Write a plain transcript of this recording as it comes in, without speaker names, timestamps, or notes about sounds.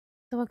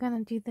So we're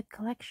going to do the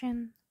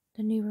collection,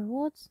 the new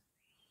rewards.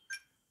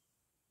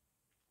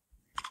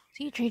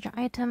 So you trade your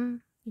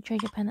item, you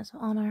trade your pendants of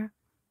honor,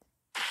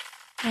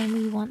 and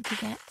we want to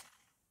get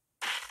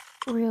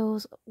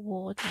Riel's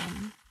war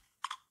drum.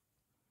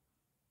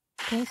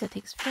 Okay, so it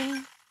takes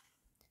 3.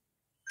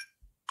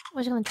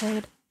 We're just going to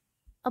trade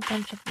a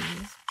bunch of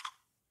these.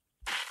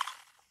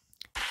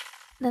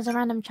 There's a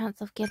random chance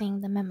of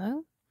getting the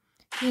memo.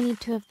 You need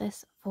 2 of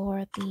this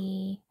for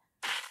the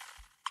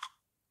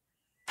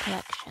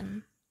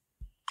collection.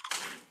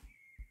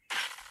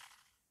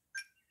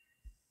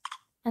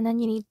 And then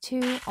you need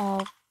 2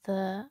 of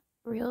the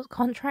Riel's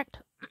contract,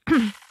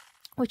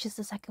 which is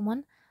the second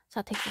one. So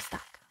that takes a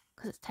stack,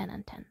 because it's 10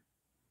 and 10.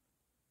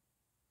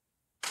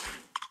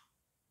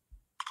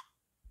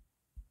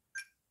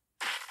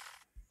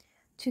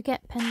 To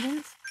get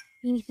pendants,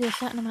 you need to do a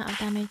certain amount of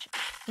damage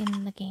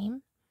in the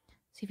game.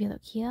 So if you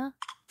look here,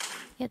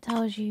 it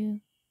tells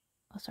you,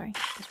 oh sorry,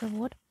 this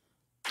reward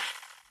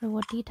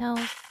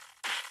details.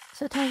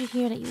 So it tells you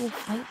here that you will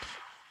fight,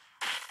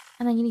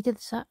 and then you need to do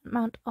a certain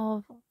amount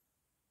of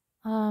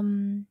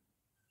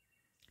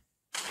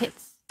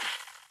hits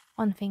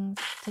on things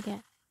to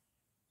get.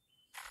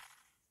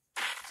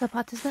 So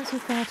participants who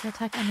fail to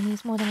attack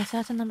enemies more than a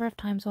certain number of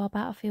times while a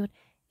battlefield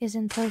is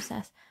in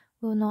process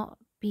will not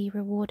be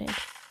rewarded.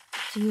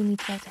 So you need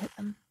to be able to hit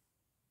them.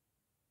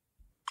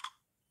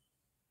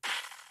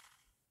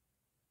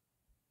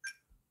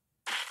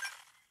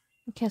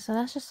 Okay, so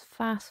let's just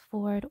fast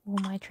forward all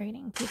my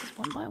trading pieces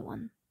one by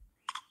one.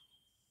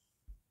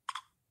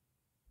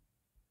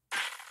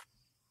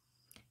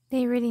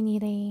 They really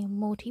need a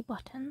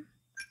multi-button.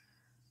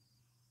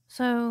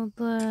 So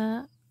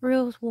the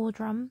Riel's war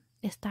drum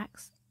is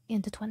stacks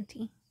into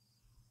 20.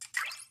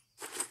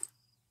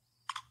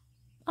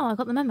 Oh, I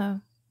got the memo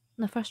on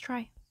the first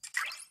try.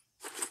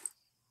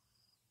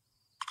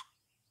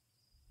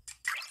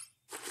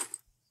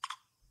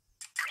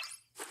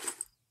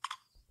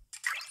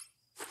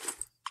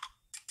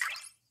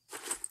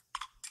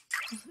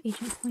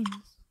 Agent coins.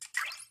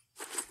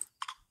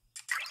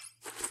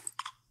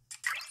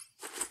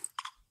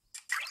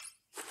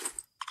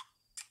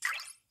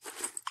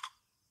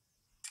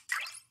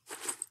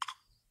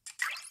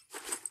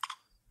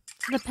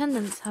 So the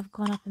pendants have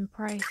gone up in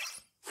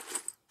price.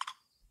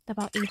 They're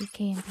about 80k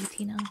in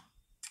BT now.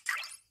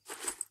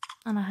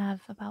 And I have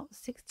about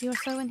 60 or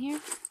so in here.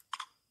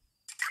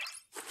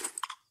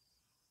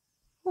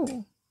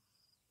 Oh.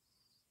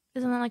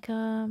 Isn't that like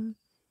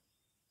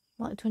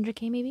what,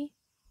 200k maybe?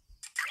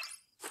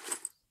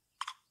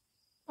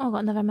 Oh, I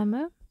got another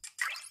memo.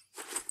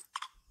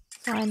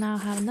 So I now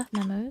have enough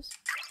memos.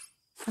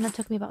 And it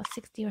took me about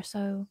 60 or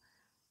so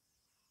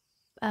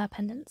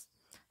pendants.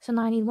 So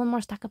now I need one more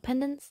stack of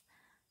pendants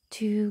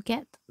to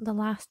get the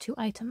last 2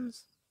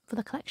 items for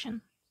the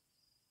collection.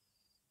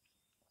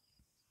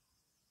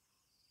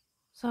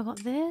 So I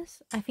got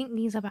this. I think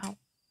these are about,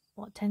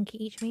 what, 10k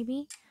each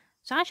maybe?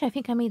 So actually I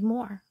think I made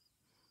more.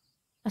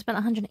 I spent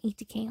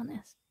 180k on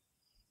this.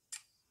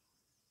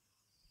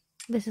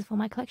 This is for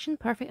my collection.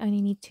 Perfect, I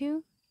only need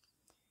 2.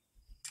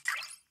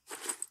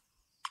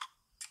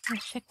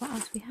 Let's check what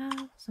else we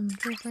have. Some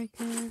drill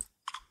breakers.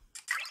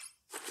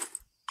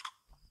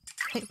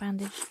 Quick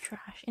bandage,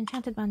 trash.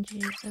 Enchanted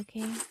bandages,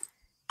 okay.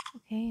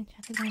 Okay,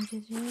 enchanted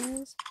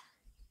bandages.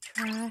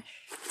 Trash.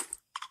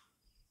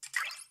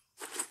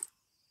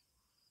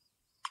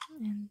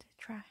 And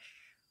trash.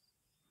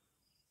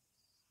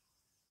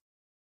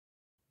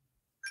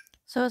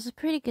 So it's a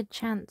pretty good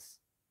chance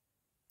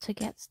to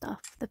get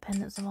stuff, the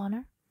pendants of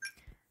honor.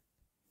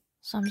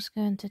 So I'm just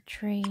going to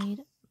trade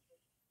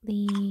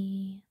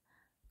the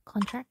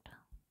contract.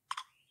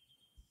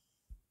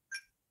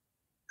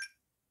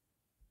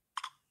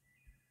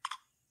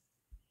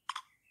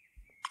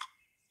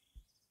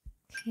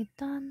 Okay,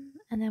 done.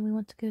 And then we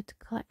want to go to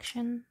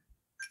collection.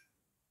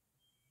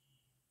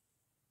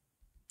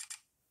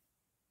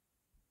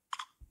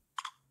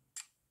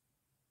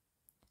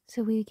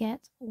 So we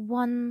get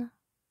 1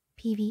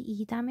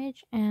 PvE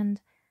damage and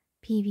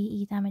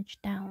PvE damage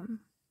down.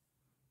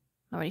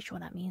 Not really sure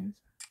what that means.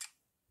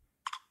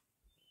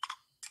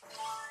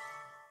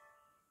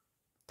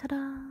 Ta-da!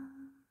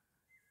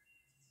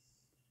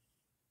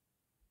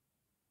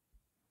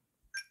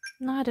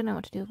 Now I don't know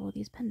what to do with all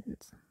these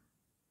pendants.